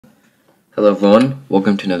Hello everyone,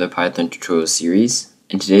 welcome to another Python tutorial series.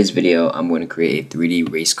 In today's video, I'm going to create a 3D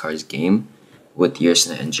race cars game with the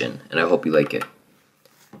Ursina Engine, and I hope you like it.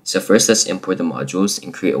 So first, let's import the modules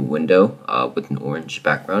and create a window with an orange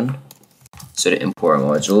background. So to import our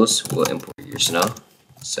modules, we'll import Ursina.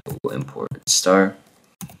 So we'll import star,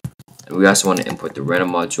 and we also want to import the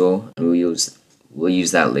random module, and we'll use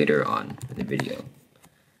that later on in the video.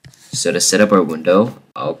 So to set up our window,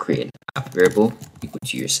 I'll create an app variable equal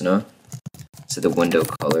to Ursina. So the window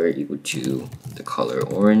color equal to the color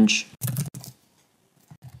orange.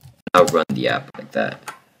 I'll run the app like that.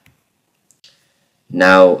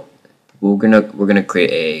 Now we're gonna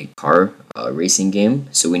create a car racing game.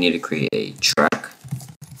 So we need to create a track.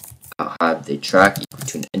 I'll have the track equal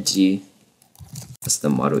to an entity. That's the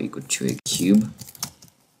model equal to a cube.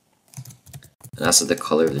 And also the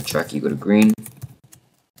color of the track equal to green.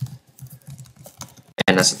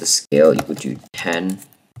 And also the scale equal to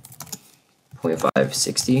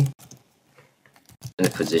 10.560, and the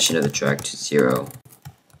position of the track to 0,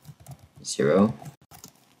 0.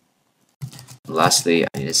 And lastly, I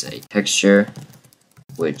need to set a texture,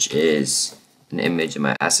 which is an image in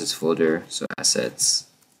my assets folder, so assets,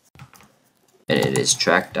 and it is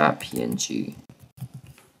track.png.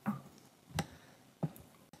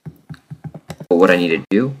 But what I need to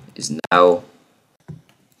do is now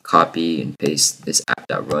copy and paste this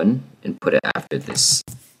app.run and put it after this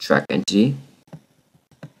track entity,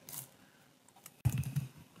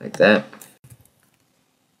 like that.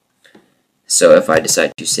 So if I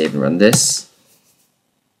decide to save and run this,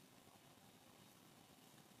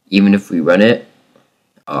 even if we run it,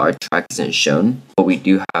 our track isn't shown, but we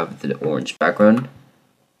do have the orange background.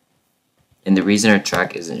 And the reason our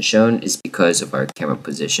track isn't shown is because of our camera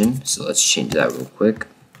position. So let's change that real quick.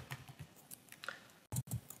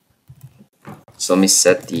 So let me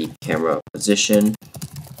set the camera position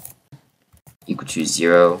equal to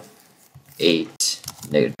 0, 8,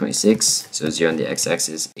 negative 26. So 0 on the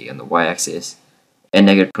x-axis, 8 on the y-axis, and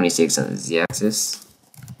negative 26 on the z-axis.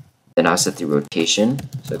 Then I'll set the rotation,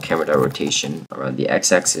 so camera.rotation around the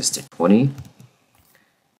x-axis to 20.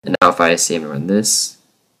 And now if I save and run this,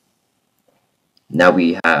 now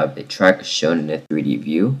we have a track shown in a 3D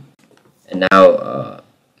view. And now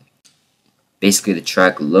basically the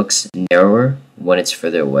track looks narrower when it's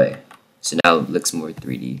further away. So now it looks more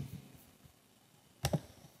 3D.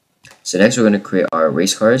 So next we're going to create our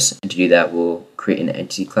race cars, and to do that we'll create an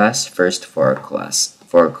entity class first for our cars.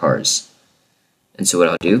 And so what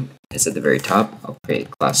I'll do is at the very top I'll create a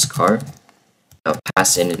class car. I'll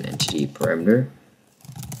pass in an entity parameter.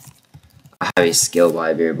 I have a scale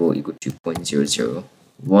y variable equal to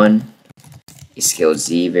 0.001, a scale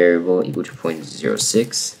z variable equal to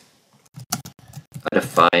 0.06. I'll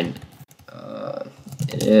define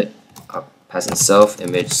init. I'll pass in self,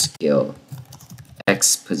 image, scale,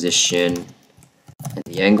 x, position, and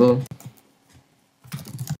the angle.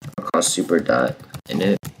 I'll call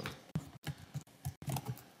super.init.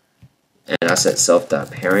 And I'll set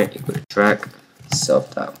self.parent equal to track,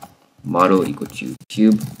 self.model equal to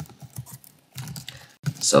cube,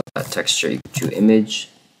 self.texture equal to image.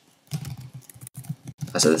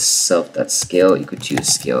 Also the self.scale equal to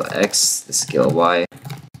scale x, the scale y,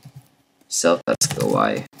 self.scale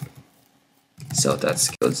y,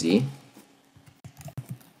 self.scale z.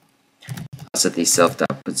 I'll set the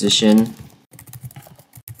self.position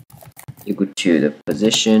equal to the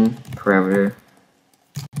position parameter.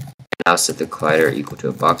 And I'll set the collider equal to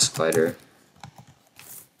a box collider.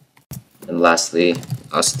 And lastly,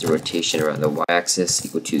 I'll set the rotation around the y-axis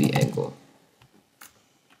equal to the angle.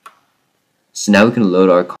 So now we can load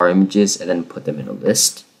our car images and then put them in a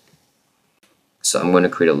list. So I'm going to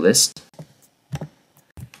create a list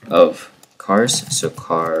of cars. So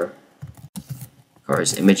cars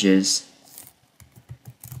images.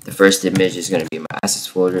 The first image is going to be my assets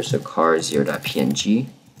folder, so car0.png.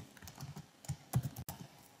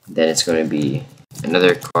 Then it's going to be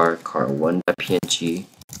another car1.png,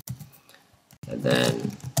 and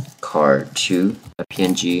then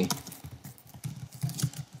car2.png,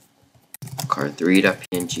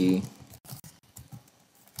 car3.png,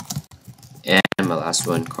 and my last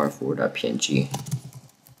one, car4.png.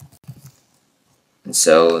 And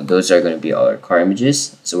so those are going to be all our car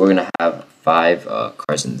images. So we're going to have 5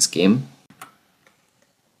 cars in this game.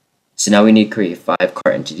 So now we need to create 5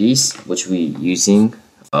 car entities, which we're using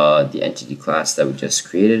the entity class that we just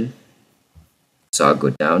created. So I'll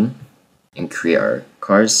go down and create our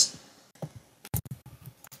cars.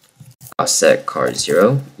 I'll set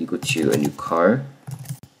car0 equal to a new car.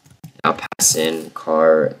 I'll pass in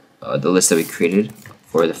car, the list that we created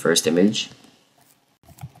for the first image.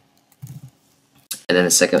 And then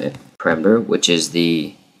the second parameter, which is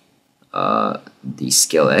the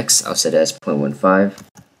scale x. I'll set it as 0.15.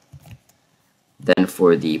 Then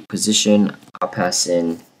for the position, I'll pass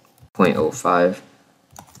in 0.05,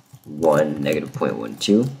 1, negative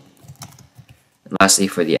 0.12. And lastly,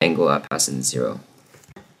 for the angle, I'll pass in 0.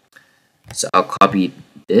 So I'll copy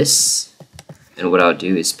this, and what I'll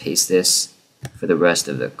do is paste this for the rest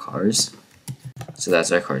of the cars. So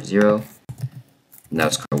that's our car 0. Now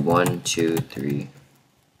it's car 1, 2, 3,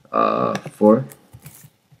 4.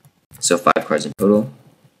 So 5 cars in total.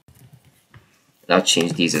 And I'll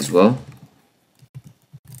change these as well.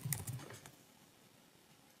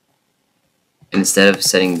 Instead of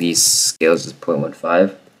setting these scales as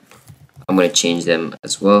 0.15, I'm going to change them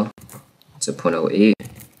as well to 0.08,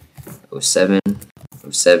 07,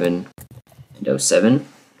 07, and 07.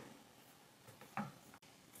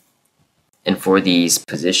 And for these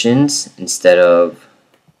positions, instead of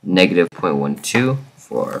negative 0.12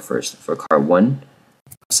 for car 1,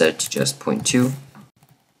 I'll set it to just 0.2.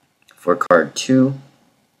 For car 2,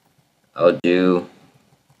 I'll do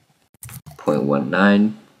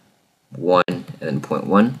 0.19, 1, and then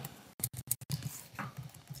 0.1.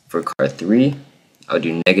 For car 3, I'll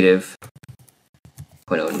do negative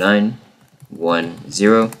 0.09, 1,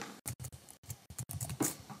 0.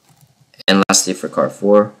 And lastly, for car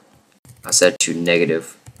 4, I'll set it to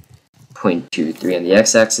negative 0.23 on the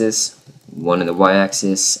x-axis, 1 on the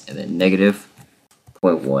y-axis, and then negative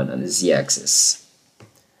 0.1 on the z-axis.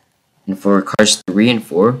 And for cars 3 and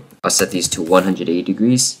 4, I'll set these to 180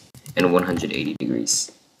 degrees and 180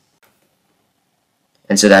 degrees.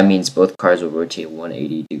 And so that means both cars will rotate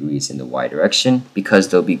 180 degrees in the y direction because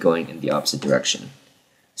they'll be going in the opposite direction.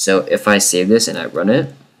 So if I save this and I run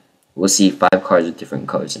it, we'll see 5 cars with different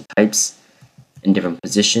colors and types in different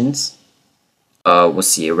positions. We'll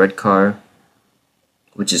see a red car,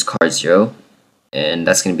 which is car 0, and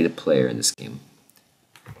that's going to be the player in this game.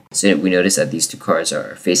 So we notice that these 2 cars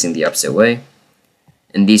are facing the opposite way,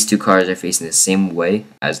 and these 2 cars are facing the same way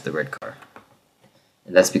as the red car.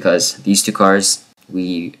 And that's because these 2 cars,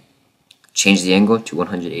 we change the angle to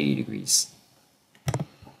 180 degrees.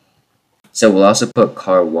 So we'll also put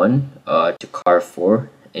car 1 to car 4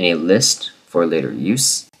 in a list for later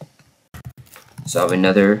use. So I have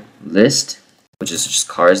another list, which is just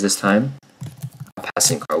cars this time. I'll pass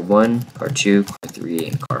in car 1, car 2, car 3,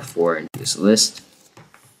 and car 4 into this list.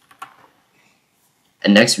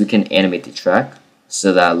 And next we can animate the track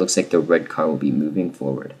so that it looks like the red car will be moving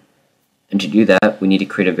forward. And to do that, we need to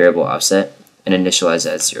create a variable offset and initialize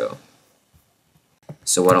it as 0.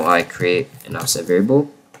 So why don't I create an offset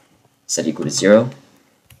variable, set equal to 0.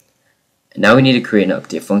 And now we need to create an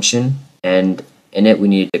update function, and in it we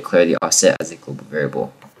need to declare the offset as a global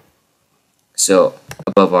variable. So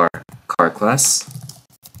above our car class,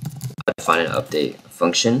 I'll define an update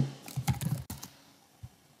function.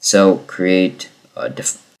 So create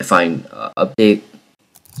define update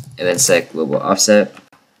and then set global offset.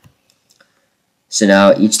 So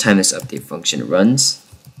now each time this update function runs,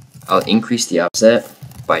 I'll increase the offset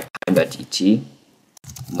by time.dt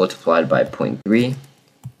multiplied by 0.3.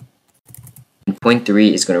 And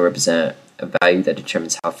 0.3 is going to represent a value that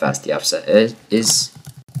determines how fast the offset is.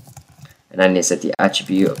 And I need to set the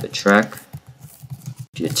attribute of the track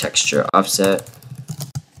to the texture offset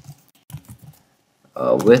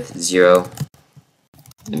with 0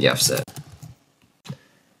 in the offset.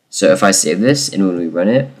 So if I save this and when we run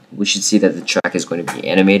it, we should see that the track is going to be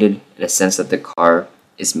animated in a sense that the car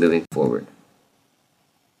is moving forward.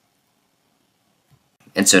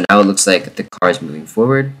 And so now it looks like the car is moving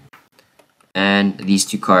forward, and these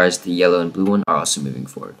 2 cars, the yellow and blue one, are also moving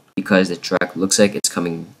forward because the track looks like it's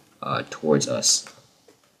coming towards us.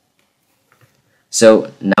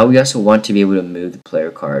 So now we also want to be able to move the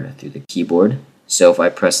player card through the keyboard. So if I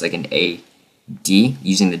press like an A, D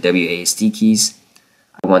using the WASD keys,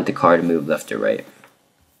 I want the car to move left or right.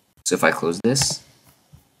 So if I close this,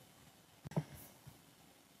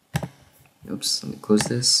 oops, let me close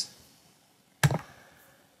this.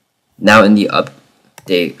 Now in the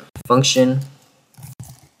update function,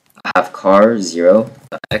 I have car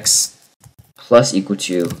 0.x plus equal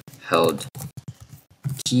to held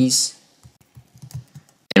keys.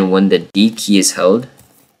 And when the D key is held,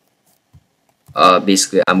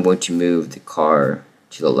 basically I'm going to move the car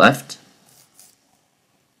to the left.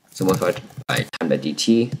 So multiplied by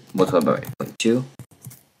time.dt multiplied by 0.2.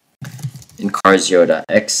 And car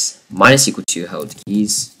 0.x minus equal to held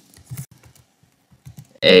keys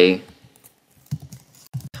A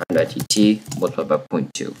time.dt multiplied by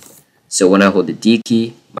 0.2. So when I hold the D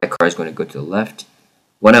key, my car is going to go to the left.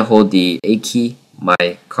 When I hold the A key,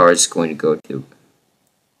 my car is going to go to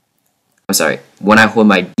I'm sorry, when I hold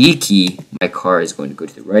my D key, my car is going to go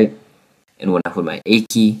to the right, and when I hold my A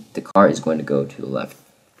key, the car is going to go to the left.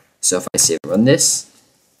 So if I save and run this,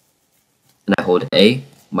 and I hold A,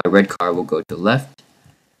 my red car will go to the left,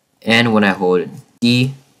 and when I hold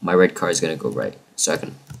D, my red car is going to go right. So I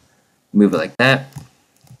can move it like that,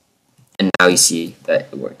 and now you see that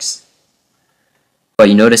it works. But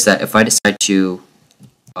you notice that if I decide to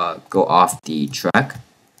go off the track,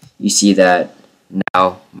 you see that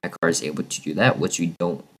now my car is able to do that, which we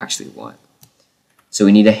don't actually want. So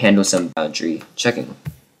we need to handle some boundary checking.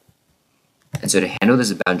 And so to handle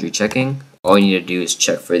this boundary checking, all you need to do is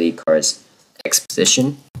check for the car's x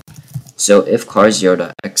position. So if car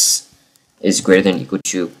 0.x is greater than or equal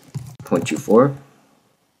to 0.24,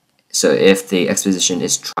 so if the x position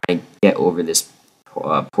is trying to get over this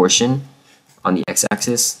portion on the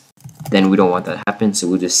x-axis, then we don't want that to happen, so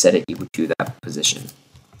we'll just set it equal to that position.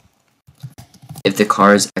 If the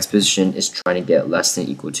car's x position is trying to get less than or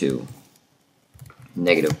equal to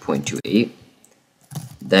negative 0.28,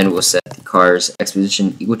 then we'll set the car's x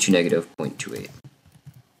position equal to negative 0.28.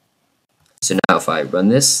 So now if I run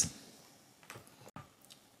this,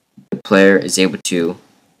 the player is able to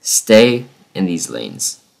stay in these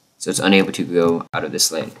lanes. So it's unable to go out of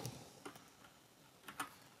this lane.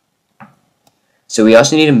 So we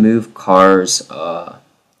also need to move cars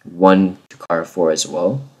 1 to car 4 as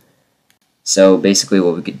well. So basically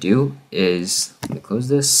what we could do is, let me close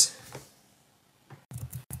this.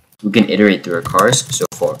 We can iterate through our cars. So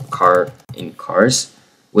for car in cars,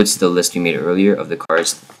 which is the list we made earlier of the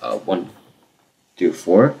cars 1 through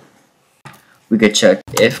 4, we could check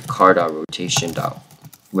if car.rotation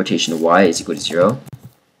y is equal to 0,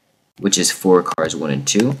 which is for cars 1 and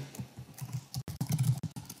 2.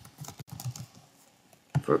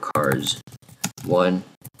 For cars 1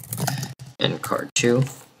 and car 2.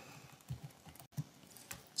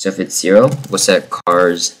 So if it's 0, we'll set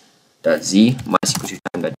cars.z minus equal to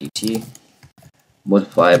time.dt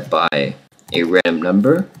multiplied by a random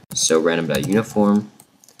number, so random.uniform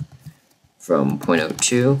from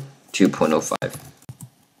 0.02 to 0.05.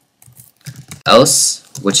 Else,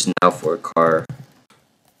 which is now for car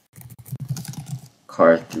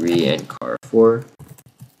 3 and car 4,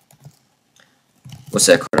 we'll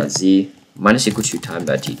set car.z minus equal to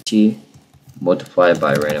time.dt multiplied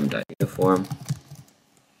by random.uniform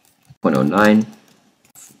 0.09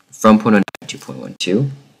 from 0.09 to 0.12.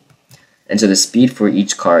 And so the speed for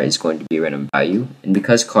each car is going to be a random value. And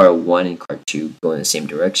because car 1 and car 2 go in the same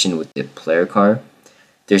direction with the player car,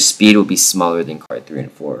 their speed will be smaller than car 3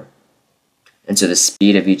 and 4. And so the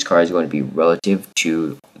speed of each car is going to be relative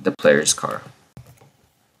to the player's car.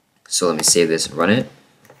 So let me save this and run it.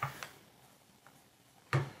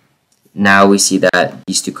 Now we see that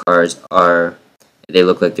these two cars they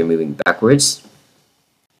look like they're moving backwards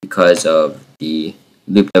because of the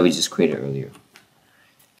loop that we just created earlier.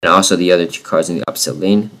 And also the other two cars in the opposite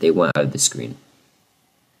lane, they went out of the screen.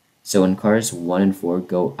 So when cars 1 and 4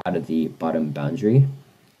 go out of the bottom boundary,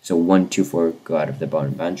 so 1, 2, 4 go out of the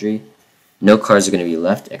bottom boundary, no cars are going to be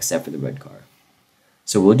left except for the red car.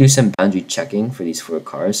 So we'll do some boundary checking for these 4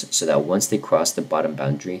 cars so that once they cross the bottom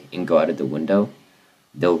boundary and go out of the window,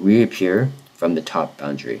 they'll reappear from the top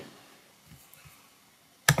boundary.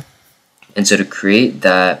 And so to create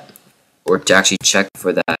that, or to actually check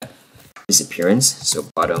for that disappearance, so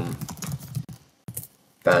bottom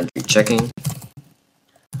boundary checking,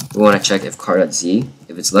 we want to check if car.z,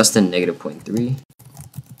 if it's less than negative 0.3,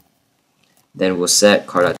 then we'll set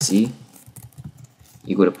car.z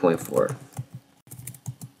equal to 0.4.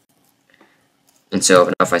 And so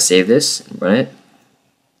now if I save this and run it,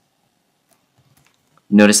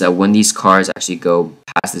 notice that when these cars actually go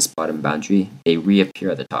past this bottom boundary, they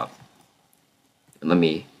reappear at the top. And let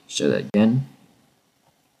me show that again.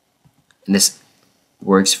 And this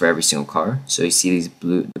works for every single car. So you see these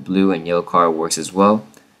the blue and yellow car works as well.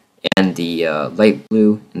 And the light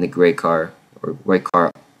blue and the gray car or white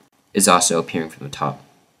car is also appearing from the top.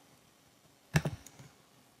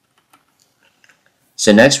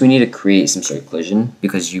 So next we need to create some sort of collision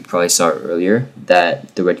because you probably saw earlier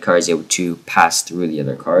that the red car is able to pass through the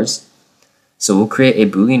other cars. So we'll create a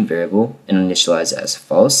Boolean variable and initialize it as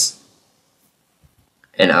false.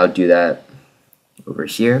 And I'll do that over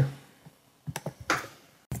here.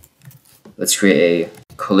 Let's create a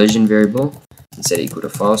collision variable and set it equal to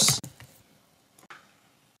false.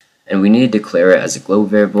 And we need to declare it as a global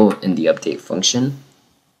variable in the update function.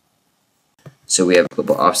 So we have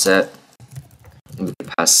global offset, and we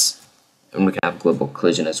can pass, and we can have global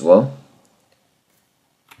collision as well.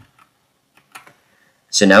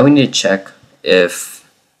 So now we need to check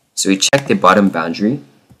so we check the bottom boundary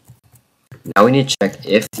Now we need to check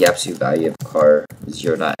if the absolute value of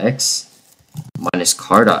car0.x minus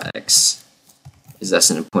car.x is less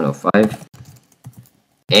than 0.05,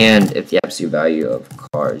 and if the absolute value of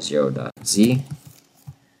car0.z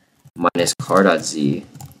minus car.z,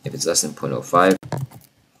 if it's less than 0.05,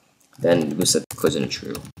 then we'll set the collision to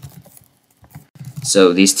true.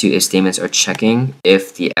 So these two if statements are checking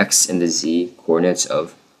if the x and the z coordinates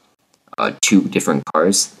of two different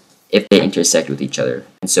cars, if they intersect with each other.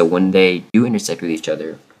 And so when they do intersect with each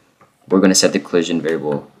other, we're going to set the collision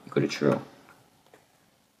variable equal to true.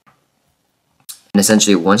 And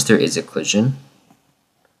essentially, once there is a collision,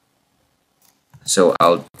 so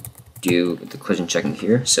I'll do the collision checking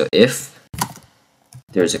here. So if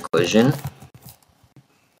there's a collision,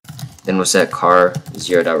 then we'll set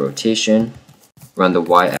car0.rotation around the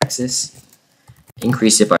y-axis,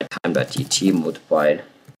 increase it by time.dt multiplied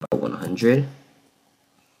by 100,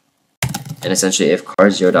 and essentially if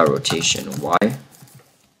car0.rotation y,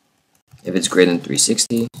 if it's greater than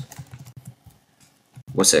 360,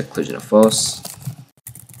 we'll set collision to false,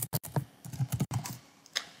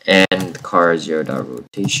 and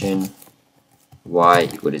car0.rotation y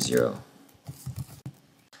equal to 0.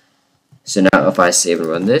 So now if I save and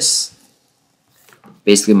run this,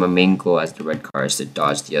 basically my main goal as the red car is to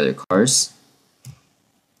dodge the other cars.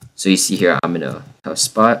 So you see here I'm in a tough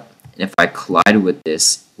spot, and if I collide with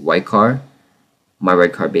this white car, my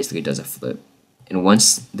red car basically does a flip. And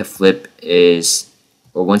once the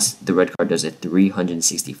red car does a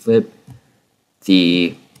 360 flip,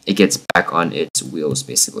 it gets back on its wheels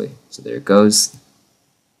basically. So there it goes.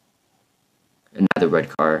 And now the red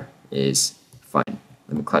car is fine.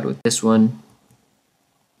 Let me collide with this one.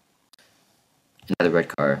 And now the red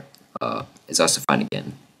car is also fine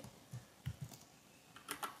again.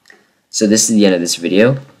 So this is the end of this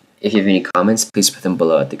video. If you have any comments, please put them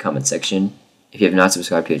below at the comment section. If you have not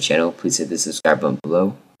subscribed to the channel, please hit the subscribe button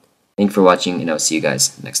below. Thank you for watching, and I'll see you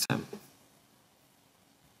guys next time.